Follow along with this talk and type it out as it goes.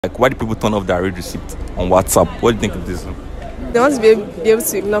Like, why do people turn off their read receipt on WhatsApp? What do you think of this? They want to be able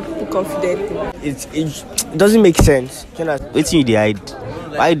to ignore people confidently. It doesn't make sense. Waiting you they hide.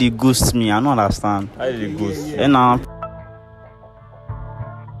 Why they ghost me? I don't understand. Why did it ghost? And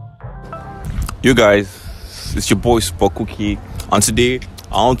You guys, it's your boy Spot Cookie, and today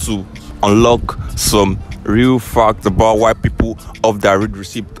I want to unlock some real facts about why people off their read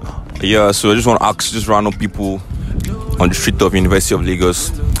receipt. Yeah, so I just want to ask just random people on the street of University of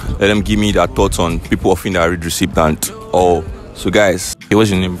Lagos, let them give me their thoughts on people offing their read receipt and all. So guys, hey, what's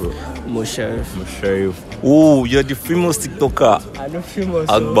your name, bro? Mosherif. Oh, you're the famous TikToker. I know famous.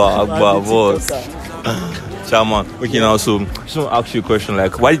 Agba, boss. Chairman. Okay, now, so just want to ask you a question.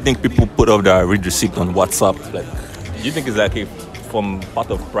 Like, why do you think people put up their read receipt on WhatsApp? Like, do you think it's like from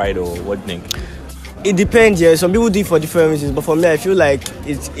part of pride, or what do you think? It depends, yeah. Some people do it for different reasons, but for me, I feel like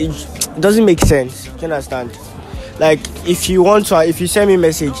it doesn't make sense. Do you understand? Like, if you send me a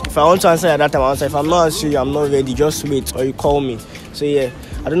message, if I want to answer at that time, I answer. If I'm not answering you, I'm not ready, just wait, or you call me. So yeah,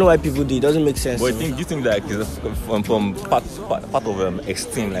 I don't know why people do it. It doesn't make sense. But do you think like it's from part of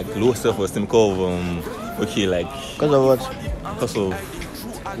esteem, like low self-esteem, because of okay, like Because of what? because of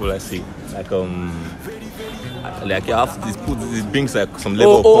what will I say, like you have to it brings like some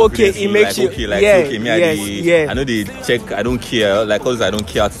level of confidence. Okay, it makes like, you I know they check. I don't care. Like, cause I don't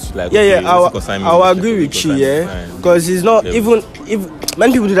care. Like, I agree with you, yeah. Because it's not even if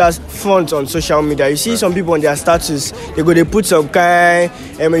when people do that front on social media, you see some people on their status, they put some kind,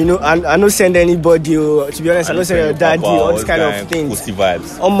 I don't send anybody. To be honest, I don't send your daddy. All this kind of things. Positive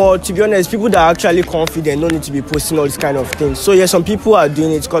vibes. To be honest, people that are actually confident don't need to be posting all this kind of things. So yeah, some people are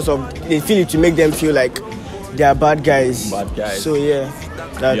doing it because they feel it to make them feel like they are bad guys. So yeah,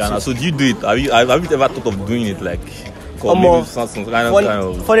 that's it. So do you do it? Have you ever thought of doing it? Like,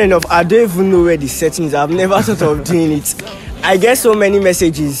 funny enough, I don't even know where the settings. I've never thought of doing it. I get so many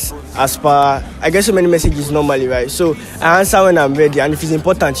messages normally, right? So I answer when I'm ready, and if it's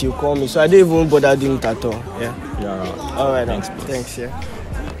important, you call me. So I don't even bother doing it at all. Yeah. All right. Thanks. Yeah.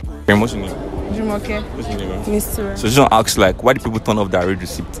 What's your name? Jumoke. What's your name? Mr. So just want to ask, like, why do people turn off their read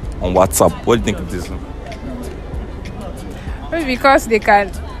receipt on WhatsApp? What do you think of this? Maybe because they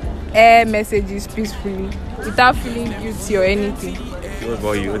can air messages peacefully without feeling guilty or anything. What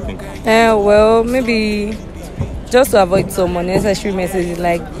about you? What do you think? Well, maybe just to avoid some unnecessary messages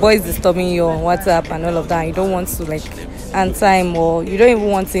like boys disturbing you on WhatsApp and all of that. You don't want to like answer him, or you don't even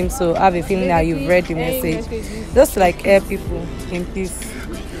want him to have a feeling that you've read the message. Just to like air people in peace.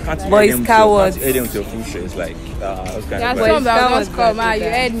 Boys cowards. Air them to your future. It's like some that will just come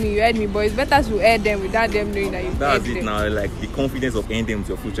you heard me, but it's better to air them without them knowing that you that's it them. Now, like the confidence of airing them to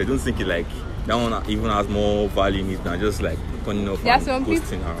your future. I don't think it like that one even has more value in it than just like turning off and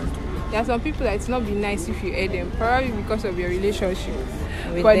ghosting around. There are some people that it's not be nice if you air them, probably because of your relationship.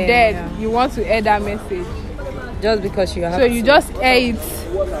 With but them, then you want to air that message just because you have so you just air it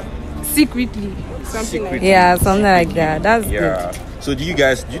secretly. Something like that. Yeah, something like that. That's good. So do you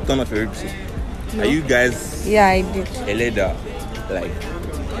turn off your receipt? No. Are you guys? Yeah, I did. A leader, like. I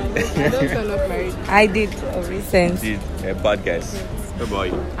don't turn off my receipt. I did recent. You did. Bad guys. What about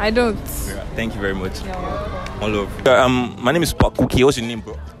you? I don't. Yeah, thank you very much. All love. My name is Spot Cookie. What's your name,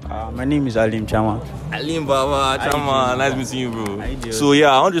 bro? my name is Alim Chama. Alim Baba Chama. Nice meeting you, bro. So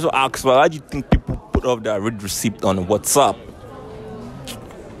yeah, I want to just ask, why do you think people put up their read receipt on WhatsApp?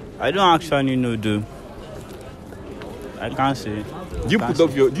 I don't actually know, though. I can't say. Do you put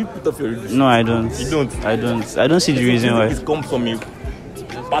up your read receipt? No, I don't. You don't? I don't see the reason why. It comes from a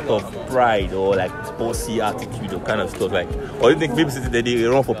part of pride or like bossy attitude or kind of stuff, like, or you think maybe they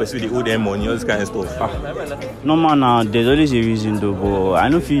run for person, they owe them money, all this kind of stuff. No man, now there's always a reason though, but I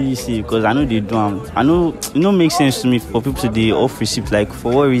don't feel see because I know they do. I know it don't make sense to me for people to they off receipt. Like,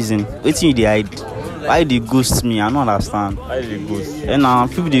 for what reason? Waiting they hide. Why they ghost me? I don't understand. Why they ghost? And now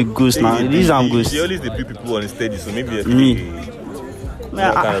people they ghost now. These are ghosts. They always the people on the stage, so maybe me.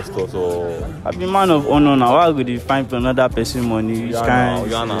 Kind of stuff. So I be man of honor now. Why would you find for another person money? Nice.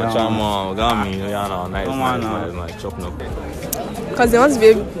 Because they want to be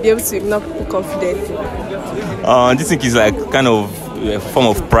able to ignore people confidently. Do you think it's like kind of a form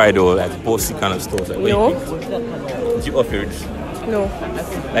of pride or like bossy kind of stuff? Like, no. Did you offer it? No.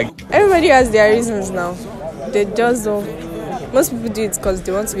 Like, everybody has their reasons now. They just don't. Most people do it because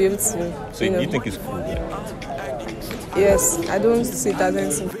they want to be able to. So you think it's cool? Yes, I don't see it as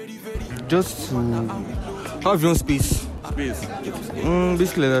anything. Just to have your own space.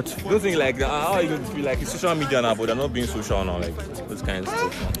 Basically that. You don't think like how are you going to be like it's social media now, but they're not being social now, like this kind of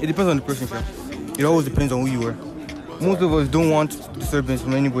stuff? It depends on the person, sir. It always depends on who you are. Most of us don't want disturbance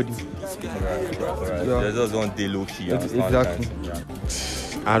from anybody. Right. Yeah. They just want to low key. Exactly.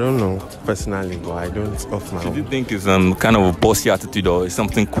 I don't know personally, but I don't off my Do you own. think it's kind of a bossy attitude or is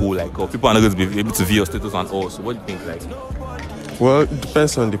something cool like or people are not going to be able to view your status and all? So what do you think like? Well, it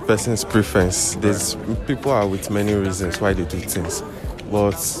depends on the person's preference. There's people are with many reasons why they do things,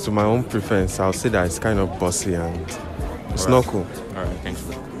 but to my own preference, I'll say that it's kind of bossy and it's not cool. All right, thanks.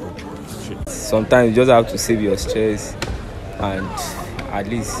 Sometimes you just have to save your stress, and at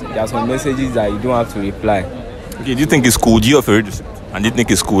least there are some messages that you don't have to reply. Okay, do you think it's cool? Do you have a read receipt? And do you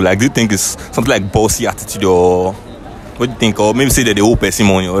think it's cool? Like, do you think it's something like bossy attitude or what do you think? Or maybe say that the whole person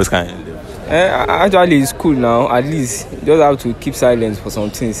money or this kind of Actually, it's cool now. At least you just have to keep silence for some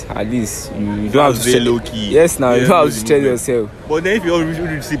things. At least you don't have to low key. Yes, now Yeah, you don't have to the stress movement. yourself. But then if you all read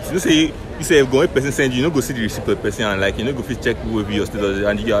receipt, you say if going person send you, go see the receipt of the person and like you know go fit check with your status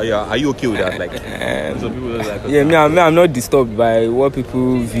and yeah, are you okay with that? Like some people just like Yeah, I'm not disturbed by what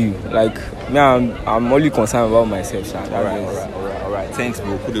people view. Like I'm only concerned about myself. Sha. all right. Thanks,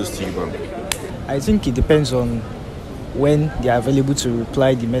 bro. Kudos to you, bro. I think it depends on when they are available to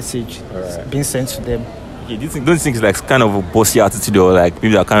reply the message being sent to them. Okay, don't you think it's like kind of a bossy attitude or like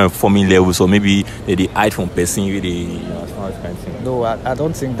maybe they're kind of forming levels or maybe they hide from person where they kind of thing? No, I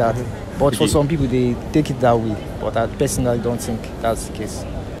don't think that. But for some people, they take it that way. But I personally don't think that's the case.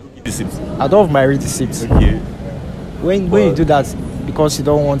 I don't have my read receipts. Okay. When you do that because you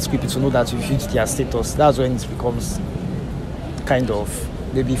don't want people to know that you viewed their status, that's when it becomes kind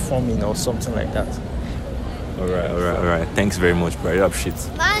of maybe forming or something like that. All right. Thanks very much, bro. I appreciate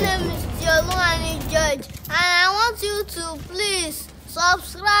it. My name is Jolani George, and I want you to please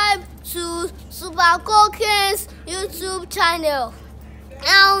subscribe to Super Cocaines YouTube channel.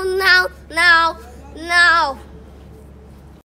 Now.